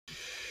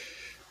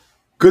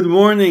Good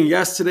morning.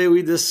 Yesterday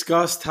we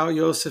discussed how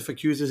Yosef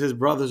accuses his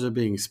brothers of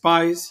being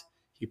spies.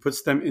 He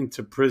puts them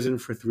into prison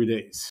for 3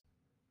 days.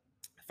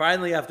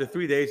 Finally, after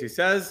 3 days, he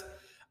says,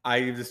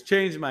 I just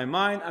changed my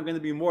mind. I'm going to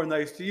be more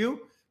nice to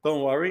you.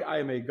 Don't worry. I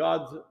am a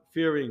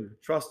God-fearing,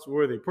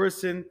 trustworthy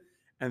person.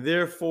 And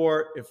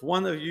therefore, if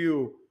one of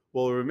you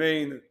will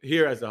remain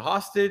here as a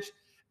hostage,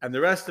 and the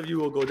rest of you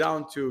will go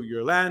down to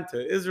your land,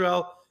 to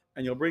Israel,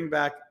 and you'll bring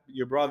back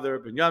your brother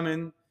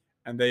Benyamin.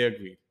 And they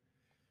agreed.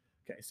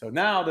 Okay, so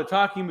now they're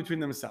talking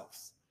between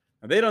themselves.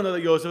 Now they don't know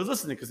that Yosef is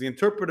listening because the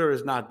interpreter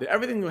is not there.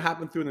 Everything will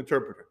happen through an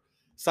interpreter.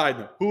 Side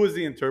note, who is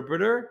the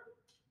interpreter?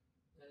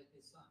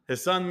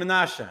 His son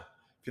Menashe.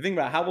 If you think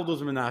about how old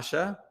was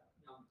Menashe?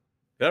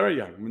 Very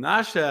young.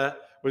 Menashe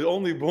was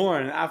only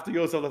born after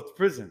Yosef left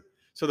prison.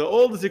 So the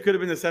oldest he could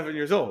have been is 7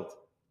 years old.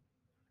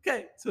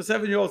 Okay, so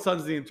 7-year-old son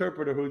is the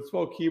interpreter who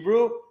spoke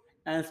Hebrew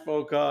and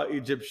spoke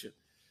Egyptian.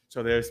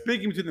 So they're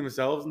speaking between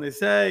themselves and they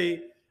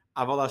say,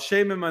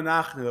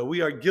 that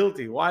we are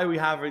guilty. Why are we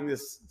having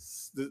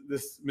this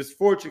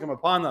misfortune come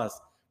upon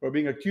us? We're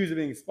being accused of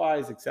being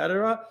spies,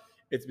 etc.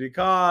 It's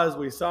because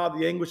we saw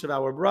the anguish of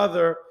our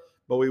brother,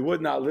 but we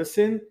would not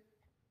listen.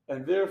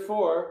 And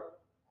therefore,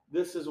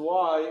 this is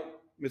why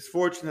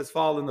misfortune has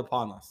fallen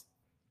upon us.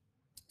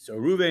 So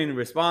Reuven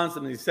responds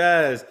and he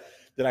says,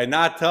 did I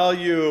not tell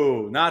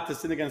you not to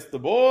sin against the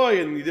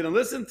boy? And you didn't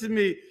listen to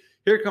me.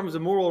 Here comes the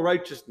moral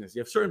righteousness.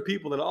 You have certain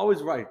people that are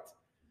always right.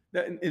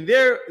 In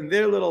their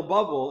little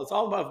bubble, it's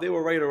all about if they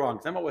were right or wrong.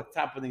 It's not about what's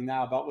happening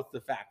now, about what's the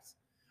facts.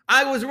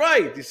 I was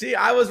right. You see,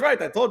 I was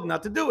right. I told you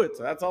not to do it.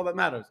 So that's all that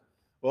matters.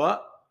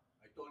 What?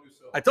 I told you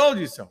so. I told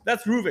you so.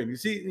 That's Reuven. You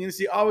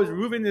see, always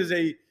Reuven is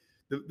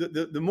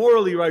the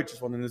morally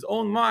righteous one. In his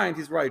own mind,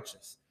 he's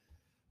righteous.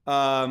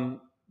 But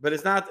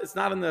it's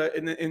not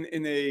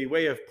in a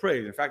way of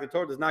praise. In fact, the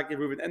Torah does not give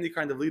Reuven any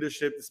kind of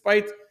leadership,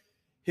 despite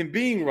him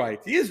being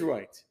right. He is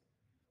right.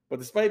 But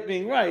despite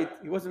being right,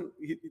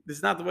 this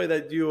is not the way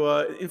that you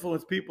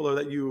influence people or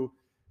that you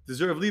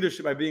deserve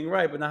leadership by being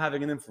right but not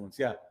having an influence.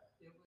 Yeah.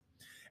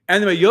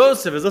 Anyway,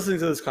 Yosef is listening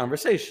to this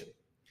conversation.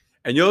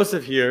 And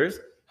Yosef hears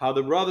how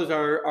the brothers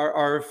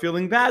are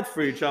feeling bad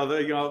for each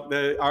other,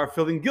 they are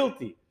feeling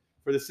guilty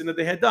for the sin that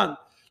they had done.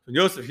 When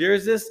Yosef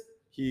hears this,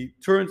 he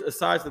turns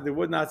aside so that they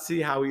would not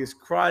see how he is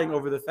crying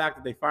over the fact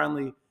that they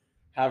finally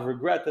have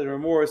regret and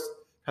remorse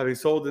having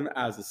sold him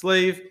as a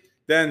slave.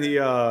 Then he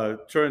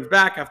turns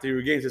back after he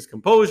regains his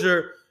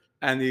composure,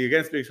 and he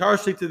again speaks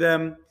harshly to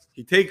them.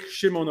 He takes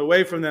Shimon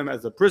away from them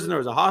as a prisoner,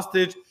 as a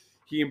hostage.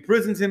 He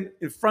imprisons him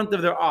in front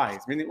of their eyes,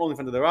 meaning only in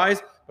front of their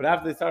eyes. But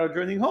after they started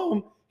journeying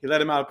home, he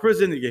let him out of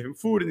prison. He gave him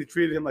food, and he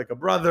treated him like a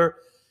brother.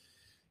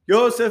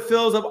 Yosef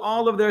fills up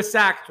all of their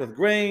sacks with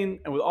grain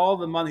and with all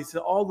the money. He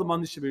said all the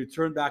money should be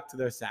returned back to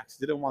their sacks.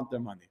 He didn't want their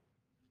money,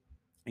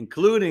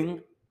 including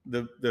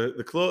the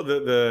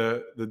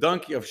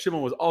donkey of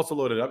Shimon was also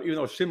loaded up, even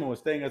though Shimon was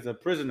staying as a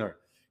prisoner.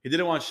 He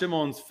didn't want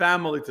Shimon's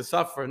family to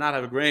suffer and not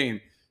have grain.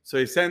 So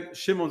he sent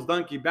Shimon's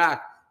donkey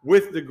back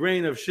with the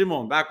grain of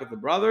Shimon, back with the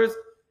brothers,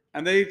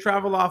 and they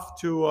travel off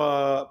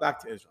to back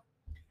to Israel.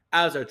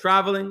 As they're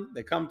traveling,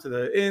 they come to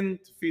the inn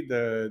to feed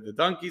the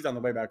donkeys on the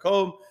way back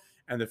home.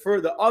 And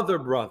the other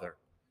brother,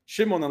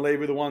 Shimon and Levi,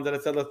 were the ones that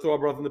had said, let's throw our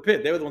brother in the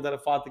pit. They were the ones that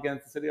had fought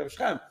against the city of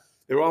Shechem.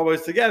 They were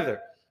always together.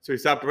 So he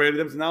separated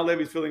them. So now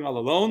Levi's feeling all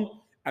alone.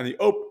 And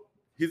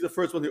he's the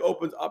first one who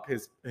opens up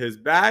his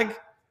bag.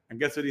 And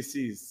guess what he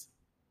sees?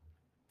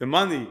 The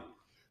money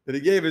that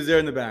he gave is there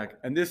in the bag.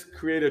 And this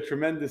created a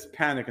tremendous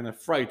panic and a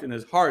fright in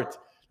his heart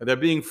that they're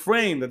being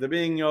framed, that they're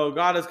being,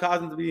 God has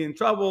caused them to be in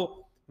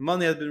trouble. The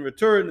money has been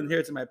returned, and here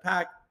it's in my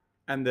pack.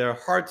 And their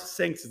hearts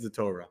sank, says the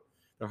Torah.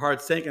 Their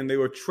hearts sank, and they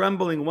were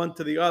trembling one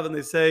to the other. And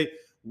they say,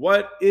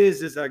 what is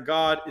this that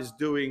God is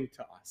doing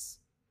to us?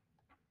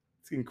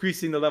 It's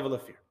increasing the level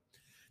of fear.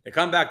 They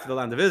come back to the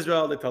land of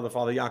Israel. They tell the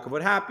father Yaakov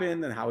what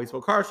happened and how he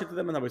spoke harshly to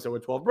them and how he said we're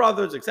 12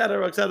 brothers,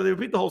 etc., etc. They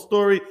repeat the whole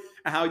story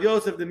and how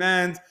Yosef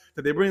demands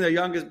that they bring their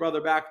youngest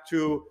brother back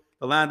to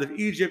the land of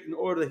Egypt in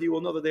order that he will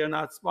know that they are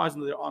not spies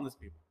and that they're honest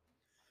people.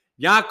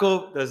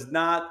 Yaakov does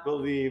not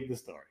believe the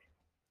story.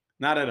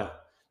 Not at all.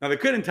 Now, they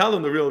couldn't tell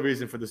him the real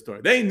reason for the story.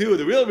 They knew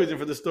the real reason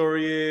for the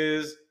story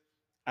is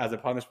as a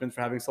punishment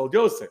for having sold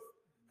Yosef.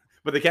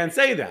 But they can't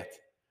say that,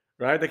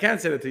 right? They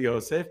can't say that to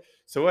Yosef.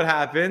 So what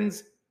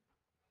happens?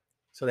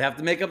 So they have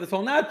to make up this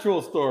whole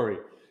natural story.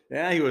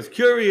 Yeah, he was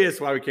curious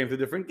why we came to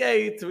different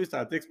gates. So we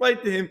started to explain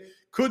to him,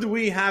 could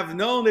we have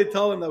known? They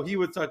told him that he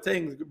would start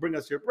saying, bring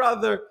us your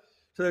brother.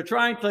 So they're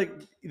trying to,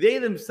 they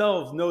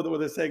themselves know that what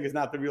they're saying is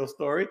not the real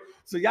story.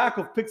 So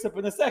Yaakov picks up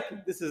in a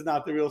second, this is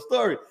not the real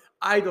story.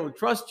 I don't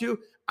trust you.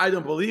 I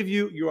don't believe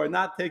you. You are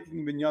not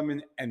taking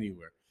Benyamin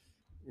anywhere.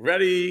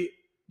 Ready?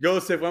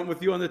 Yosef went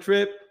with you on the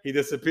trip. He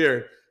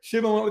disappeared.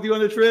 Shimon went with you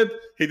on the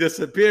trip. He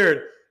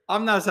disappeared.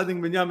 I'm not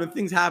sending Benyamin.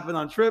 Things happen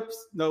on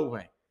trips. No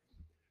way.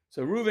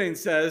 So Reuven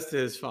says to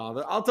his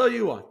father, I'll tell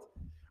you what.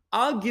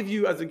 I'll give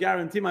you as a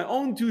guarantee my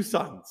own 2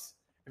 sons.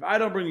 If I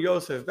don't bring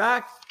Yosef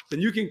back,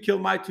 then you can kill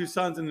my 2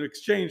 sons in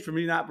exchange for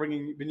me not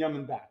bringing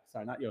Benyamin back.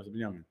 Sorry, not Yosef,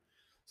 Benyamin.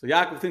 So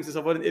Yaakov thinks to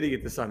himself, what an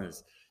idiot the son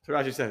is. So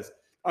Rashi says,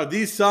 Are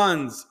these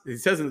sons, he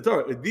says in the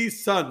Torah, are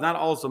these sons not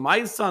also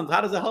my sons?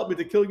 How does that help me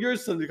to kill your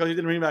son because you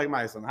didn't bring back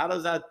my son? How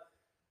does that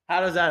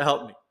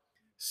help me?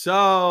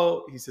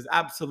 So he says,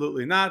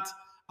 absolutely not.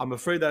 I'm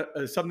afraid that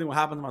something will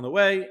happen on the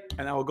way,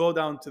 and I will go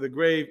down to the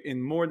grave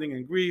in mourning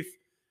and grief.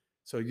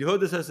 So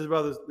Yehuda says to his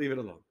brothers, leave it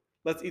alone.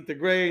 Let's eat the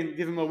grain,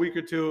 give him a week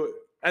or two.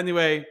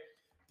 Anyway,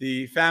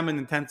 the famine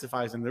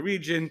intensifies in the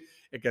region.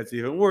 It gets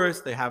even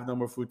worse. They have no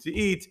more food to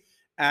eat.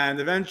 And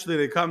eventually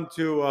they come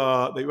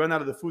to, they run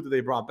out of the food that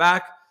they brought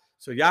back.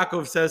 So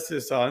Yaakov says to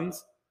his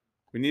sons,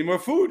 we need more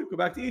food. Go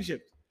back to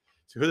Egypt.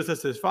 So Yehuda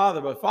says to his father,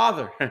 but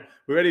father,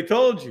 we already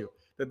told you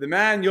that the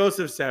man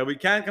Yosef said, we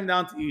can't come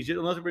down to Egypt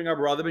unless we bring our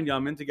brother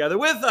Benyamin together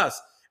with us.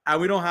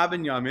 And we don't have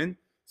Benyamin.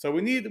 So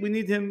we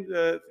need him.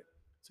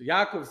 So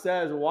Yaakov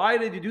says, why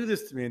did you do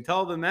this to me? And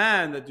tell the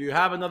man that you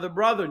have another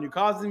brother and you're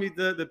causing me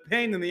the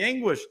pain and the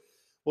anguish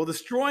will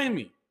destroy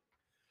me.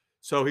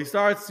 So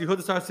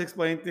Yehuda starts to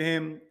explain to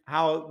him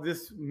how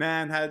this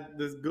man had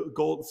this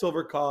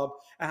silver cup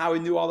and how he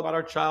knew all about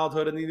our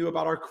childhood and he knew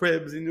about our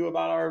cribs, he knew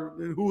about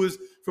who was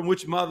from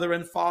which mother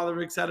and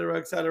father, etc.,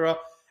 etc.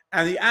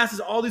 And he asks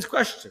all these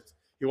questions.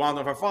 He wanted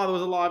to know if our father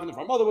was alive and if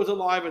our mother was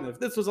alive and if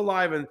this was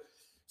alive. And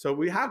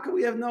so how could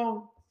we have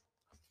known?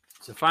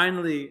 So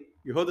finally,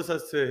 Yehuda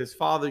says to his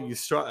father,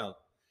 Yisrael,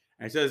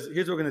 and he says,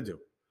 here's what we're going to do.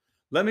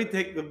 Let me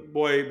take the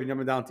boy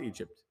Benyamin down to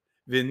Egypt.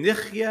 And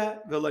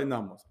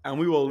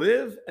we will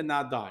live and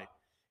not die.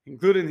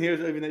 Including here,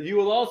 even that you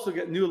will also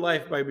get new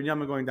life by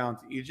Benyamin going down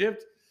to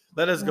Egypt.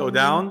 Let us go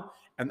down.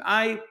 And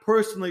I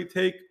personally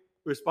take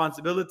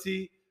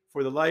responsibility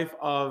for the life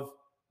of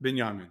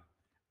Benyamin.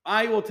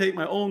 I will take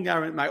my own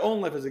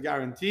life as a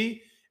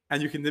guarantee,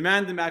 and you can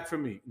demand him back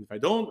from me. And if I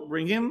don't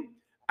bring him,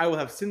 I will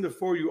have sinned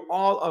before you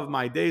all of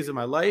my days of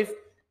my life,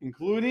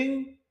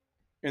 including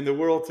in the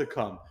world to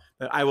come.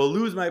 That I will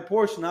lose my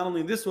portion, not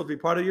only in this world, be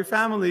part of your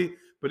family,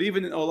 but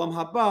even in Olam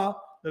Haba,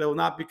 that I will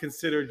not be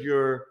considered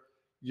your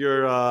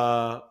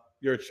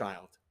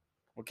child.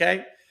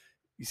 Okay?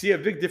 You see a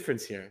big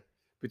difference here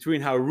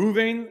between how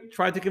Reuven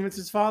tried to convince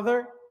his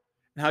father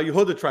and how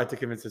Yehuda tried to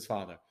convince his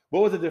father.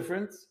 What was the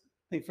difference?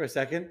 Think for a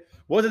second.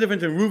 What was the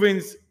difference in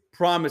Reuven's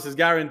promise, his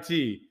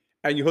guarantee,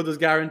 and Yehuda's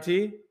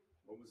guarantee?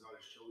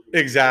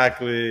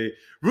 Exactly.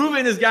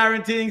 Reuven is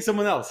guaranteeing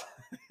someone else.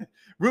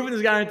 Reuven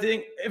is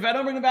guaranteeing, if I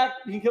don't bring him back,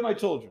 you can kill my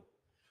children.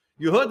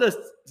 Yehuda's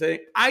saying,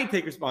 I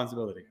take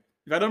responsibility.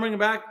 If I don't bring him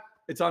back,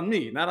 it's on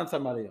me, not on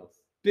somebody else.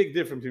 Big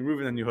difference between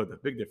Reuven and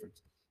Yehuda. Big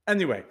difference.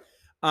 Anyway,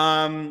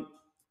 and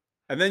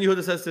then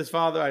Yehuda says to his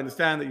father, I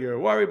understand that you're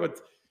worried, but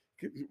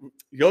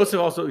Yosef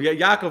also,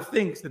 Yaakov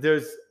thinks that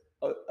there's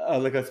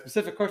like a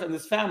specific curse on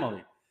this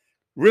family.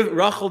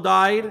 Rachel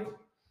died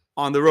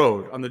on the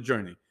road, on the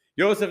journey.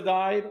 Yosef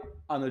died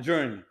on the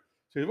journey.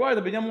 So he's worried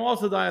that Benyamin will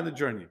also die on the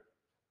journey.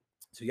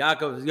 So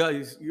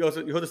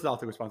Yehuda said, I'll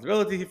take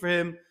responsibility for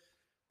him.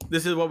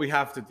 This is what we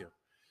have to do.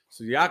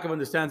 So Yaakov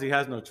understands he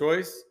has no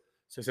choice.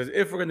 So he says,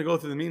 if we're going to go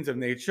through the means of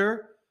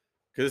nature,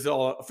 because this is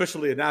all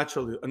officially a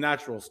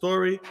natural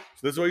story,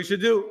 so this is what you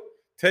should do.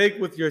 Take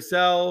with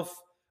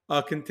yourself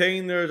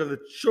containers of the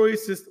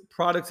choicest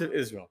products of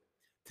Israel.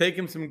 Take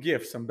him some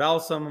gifts, some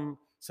balsam,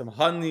 some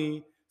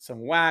honey,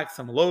 some wax,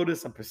 some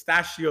lotus, some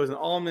pistachios and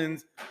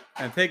almonds,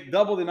 and take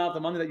double the amount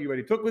of money that you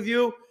already took with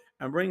you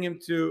and bring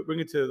it to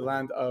the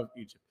land of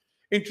Egypt.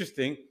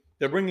 Interesting,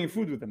 they're bringing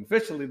food with them.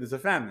 Officially, there's a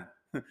famine.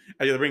 And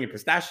they're bringing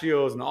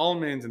pistachios and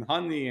almonds and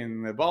honey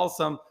and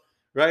balsam,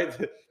 right?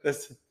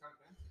 That's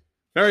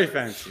very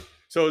fancy.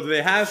 So do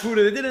they have food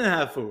or they didn't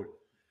have food?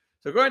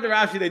 So according to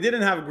Rashi, they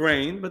didn't have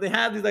grain, but they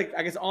had these, like,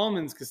 I guess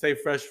almonds can stay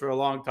fresh for a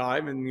long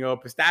time,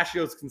 and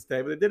pistachios can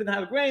stay, but they didn't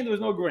have grain. There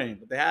was no grain,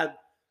 but they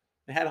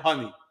had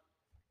honey.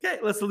 Okay,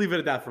 let's leave it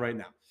at that for right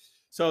now.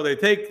 So they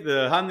take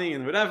the honey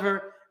and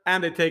whatever,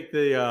 and they take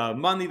the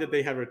money that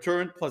they had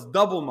returned plus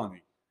double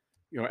money,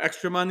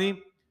 extra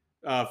money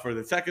for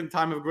the second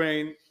time of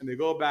grain, and they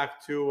go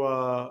back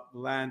to the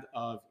land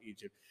of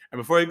Egypt. And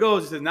before he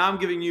goes, he says, now I'm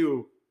giving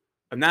you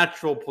a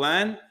natural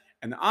plan,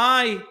 and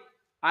I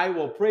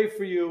will pray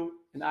for you,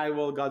 and I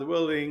will, God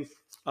willing,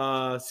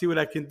 see what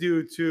I can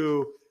do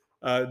to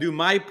do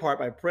my part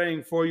by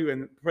praying for you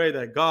and pray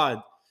that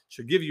God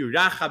should give you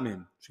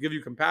rachamim, should give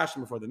you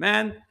compassion before the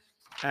man.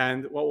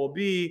 And what will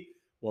be,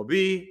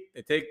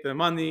 they take the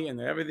money and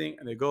everything,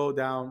 and they go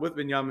down with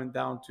Benyamin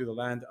down to the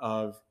land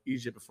of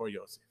Egypt before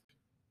Yosef.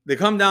 They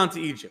come down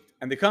to Egypt,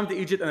 and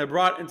they're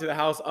brought into the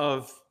house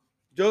of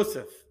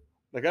Joseph.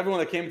 Like everyone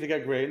that came to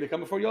get grain, they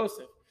come before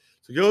Yosef.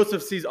 So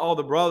Yosef sees all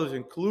the brothers,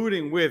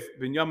 including with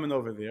Benyamin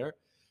over there.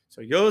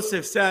 So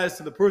Yosef says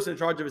to the person in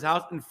charge of his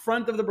house, in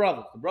front of the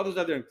brothers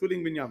are there,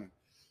 including Benyamin.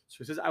 So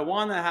he says, I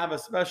want to have a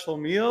special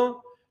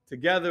meal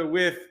together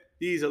with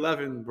these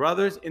 11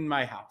 brothers in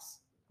my house.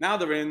 Now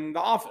they're in the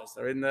office.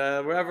 They're in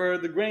wherever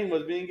the grain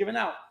was being given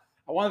out.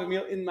 I want to have a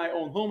meal in my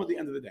own home at the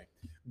end of the day.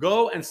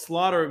 Go and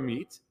slaughter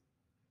meat.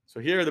 So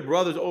here the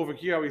brothers over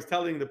here, how he's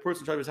telling the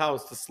person in charge of his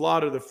house to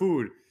slaughter the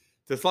food,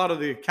 to slaughter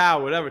the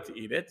cow, whatever, to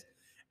eat it,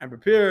 and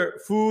prepare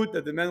food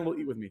that the men will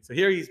eat with me. So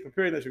here he's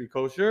preparing that should be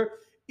kosher.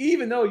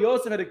 even though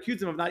Yosef had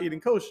accused him of not eating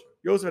kosher.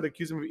 Yosef had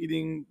accused him of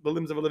eating the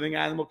limbs of a living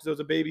animal because there was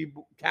a baby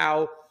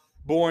cow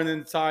born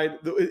inside,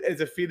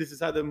 as a fetus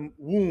inside the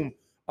womb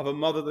of a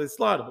mother that they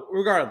slaughtered. But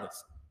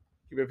regardless,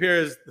 he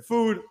prepares the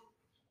food,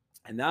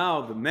 and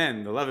now the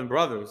men, the 11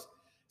 brothers,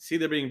 see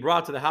they're being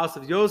brought to the house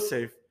of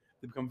Yosef.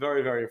 They become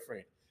very, very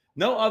afraid.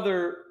 No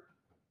other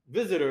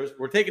visitors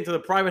were taken to the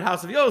private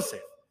house of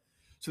Yosef.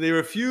 So they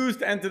refuse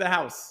to enter the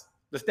house.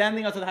 They're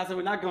standing outside the house and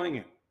we're not going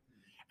in.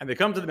 And they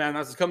come to the man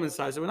and says, come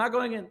inside. So we're not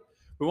going in.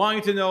 We want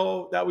you to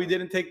know that we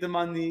didn't take the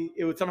money.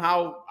 It was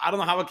somehow, I don't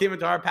know how it came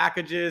into our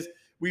packages.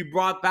 We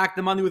brought back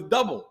the money with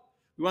double.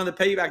 We wanted to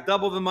pay you back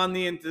double the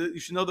money, and you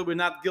should know that we're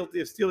not guilty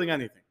of stealing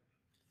anything.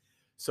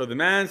 So the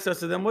man says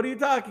to them, what are you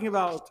talking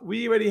about?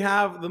 We already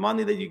have the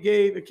money that you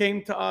gave. It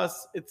came to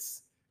us.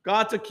 It's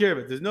God took care of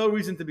it. There's no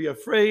reason to be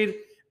afraid.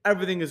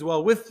 Everything is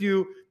well with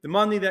you. The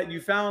money that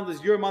you found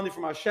is your money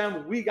from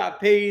Hashem. We got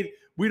paid.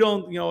 We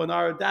don't, in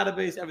our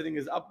database, everything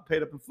is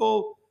paid up in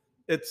full.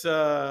 It's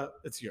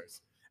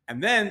yours.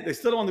 And then they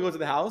still don't want to go to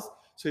the house.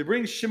 So he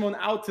brings Shimon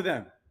out to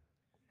them.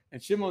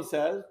 And Shimon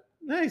says,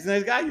 hey, he's a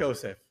nice guy,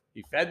 Yosef.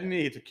 He fed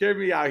me. He took care of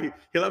me.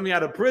 He let me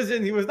out of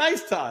prison. He was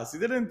nice to us. He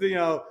didn't, he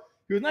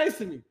was nice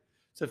to me.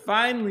 So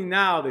finally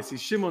now they see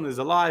Shimon is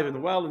alive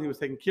and well, and he was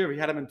taken care of. He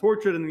had him been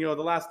tortured in, the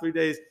last 3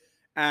 days,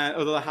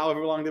 or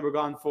however long they were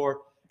gone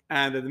for.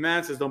 And the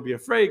man says, don't be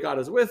afraid. God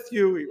is with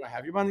you. I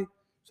have your money.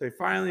 So they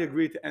finally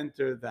agree to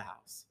enter the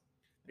house.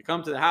 They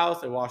come to the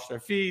house. They wash their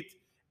feet.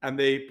 And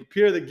they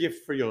prepare the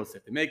gift for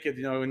Yosef. They make it,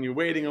 when you're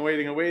waiting and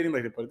waiting and waiting,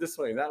 like they put it this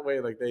way and that way.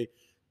 Like they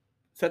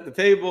set the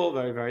table,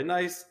 very, very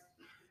nice.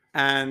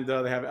 And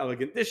they have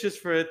elegant dishes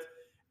for it.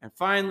 And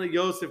finally,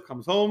 Yosef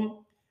comes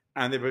home.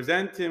 And they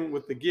present him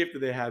with the gift that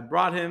they had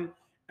brought him.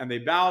 And they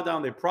bow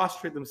down. They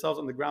prostrate themselves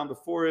on the ground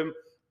before him.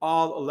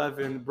 All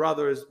 11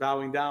 brothers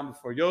bowing down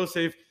before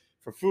Yosef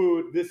for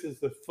food. This is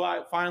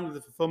finally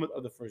the fulfillment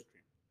of the first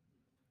dream.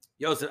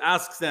 Yosef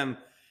asks them,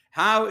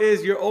 how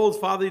is your old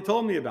father you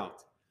told me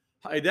about?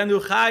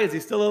 Is he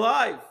still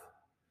alive?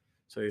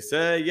 So they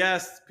say,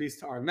 yes, peace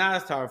to our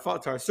master,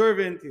 to our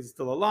servant, he's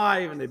still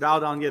alive. And they bow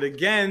down yet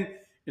again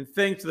in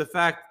thanks to the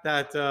fact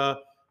that,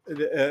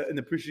 in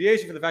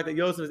appreciation for the fact that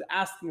Yosef is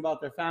asking about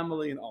their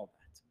family and all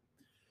that.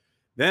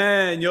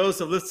 Then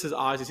Yosef lifts his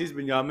eyes, he sees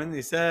Benyamin,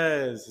 he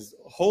says, his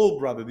whole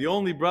brother, the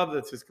only brother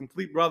that's his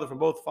complete brother from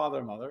both father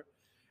and mother.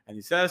 And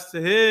he says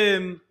to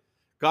him,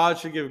 God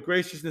should give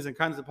graciousness and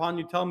kindness upon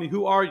you. Tell me,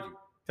 who are you?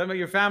 Tell me about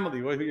your family,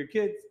 who are your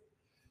kids?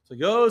 So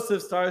Benyamin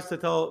starts to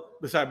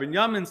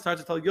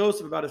tell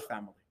Yosef about his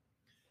family.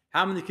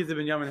 How many kids did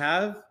Benyamin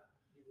have?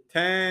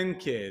 10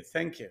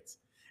 kids.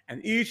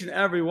 And each and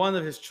every one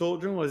of his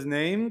children was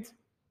named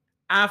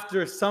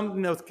after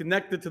something that was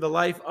connected to the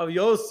life of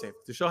Yosef,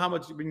 to show how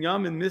much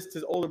Benyamin missed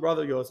his older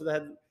brother Yosef that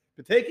had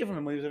been taken from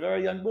him when he was a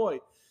very young boy.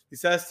 He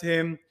says to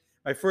him,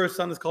 my first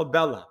son is called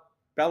Bella.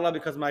 Bella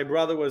because my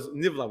brother was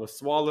Nivla, was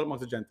swallowed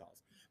amongst the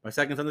Gentiles. My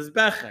second son is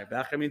Becher.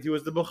 Becher means he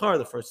was the Bukhar,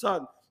 the first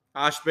son.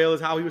 Ashbel is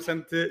how he was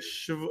sent to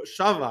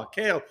Shava,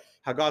 Kale,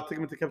 how God took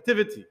him into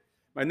captivity.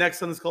 My next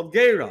son is called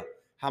Gera,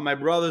 how my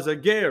brothers are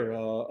Ger,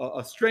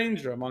 a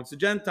stranger amongst the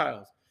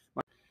Gentiles.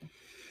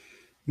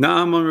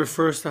 Naaman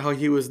refers to how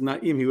he was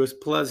Naim, he was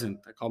pleasant.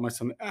 I call my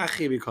son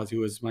Achi because he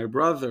was my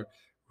brother.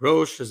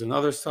 Rosh is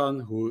another son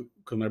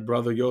because my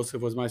brother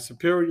Yosef was my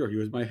superior, he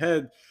was my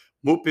head.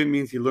 Mupim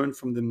means he learned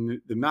from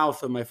the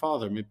mouth of my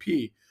father.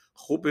 Mipi.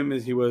 Chupim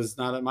is he was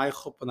not at my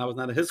chuppah and I was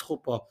not at his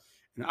chuppah.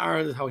 And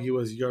Arad is how he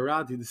was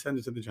Yarad, he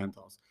descended to the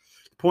Gentiles.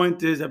 The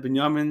point is that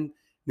Benyamin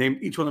named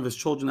each one of his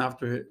children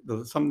after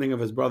something of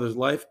his brother's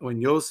life.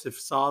 When Yosef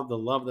saw the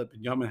love that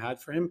Benyamin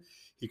had for him,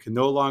 he could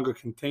no longer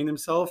contain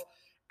himself,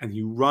 and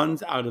he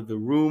runs out of the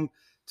room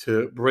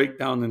to break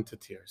down into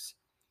tears.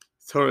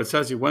 So it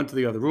says he went to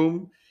the other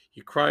room, he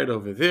cried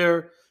over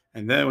there,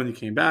 and then when he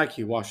came back,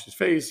 he washed his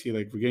face, he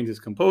regained his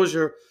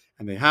composure,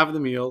 and they have the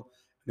meal.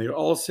 And they were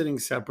all sitting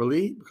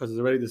separately because, as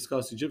already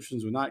discussed,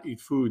 Egyptians would not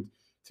eat food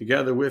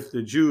together with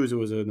the Jews. It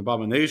was an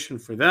abomination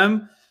for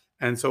them.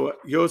 And so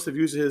Yosef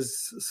uses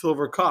his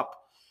silver cup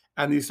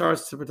and he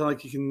starts to pretend like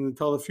he can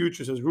tell the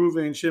future. He says,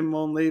 Reuven,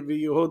 Shimon, Levi,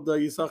 Yehuda,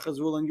 Yisachar,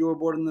 Zebulun, you were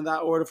born in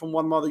that order from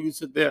one mother, you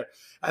sit there.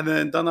 And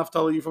then Dan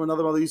Naphtali, you from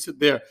another mother, you sit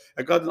there.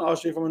 And Gad and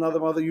Asher from another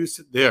mother, you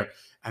sit there.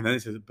 And then he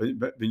says,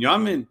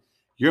 Benyamin,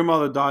 your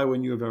mother died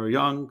when you were very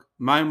young.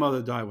 My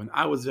mother died when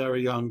I was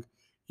very young.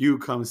 You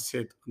come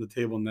sit on the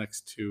table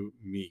next to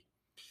me.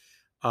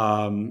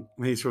 When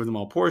he served them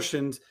all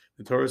portions,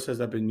 the Torah says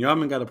that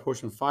Benyamin got a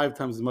portion 5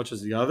 times as much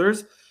as the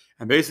others.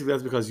 And basically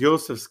that's because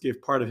Yosef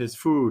gave part of his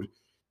food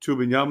to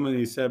Benyamin.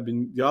 He said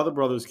the other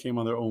brothers came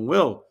on their own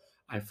will.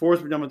 I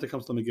forced Benyamin to come,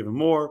 so let me give him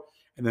more.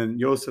 And then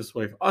Yosef's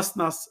wife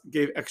Asnas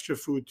gave extra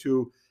food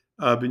to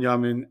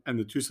Benyamin, and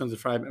the 2 sons of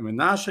Ephraim and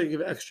Manasseh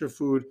gave extra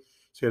food.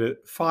 So he had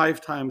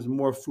 5 times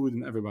more food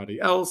than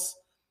everybody else.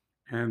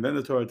 And then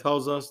the Torah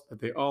tells us that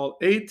they all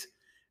ate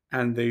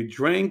and they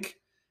drank.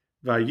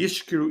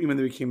 Vayishkiru, even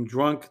they became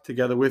drunk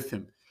together with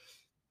him.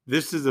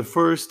 This is the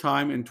first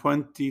time in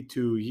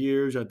 22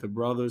 years that the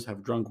brothers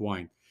have drunk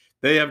wine.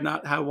 They have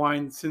not had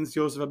wine since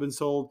Yosef had been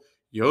sold.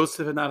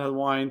 Yosef had not had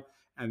wine.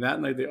 And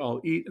that night they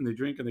all eat and they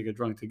drink and they get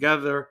drunk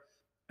together.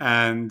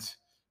 And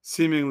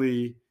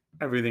seemingly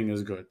everything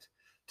is good.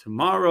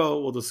 Tomorrow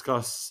we'll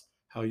discuss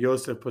how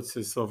Yosef puts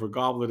his silver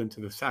goblet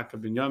into the sack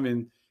of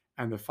Benyamin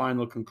and the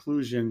final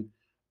conclusion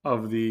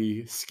of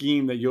the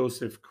scheme that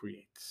Yosef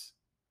creates.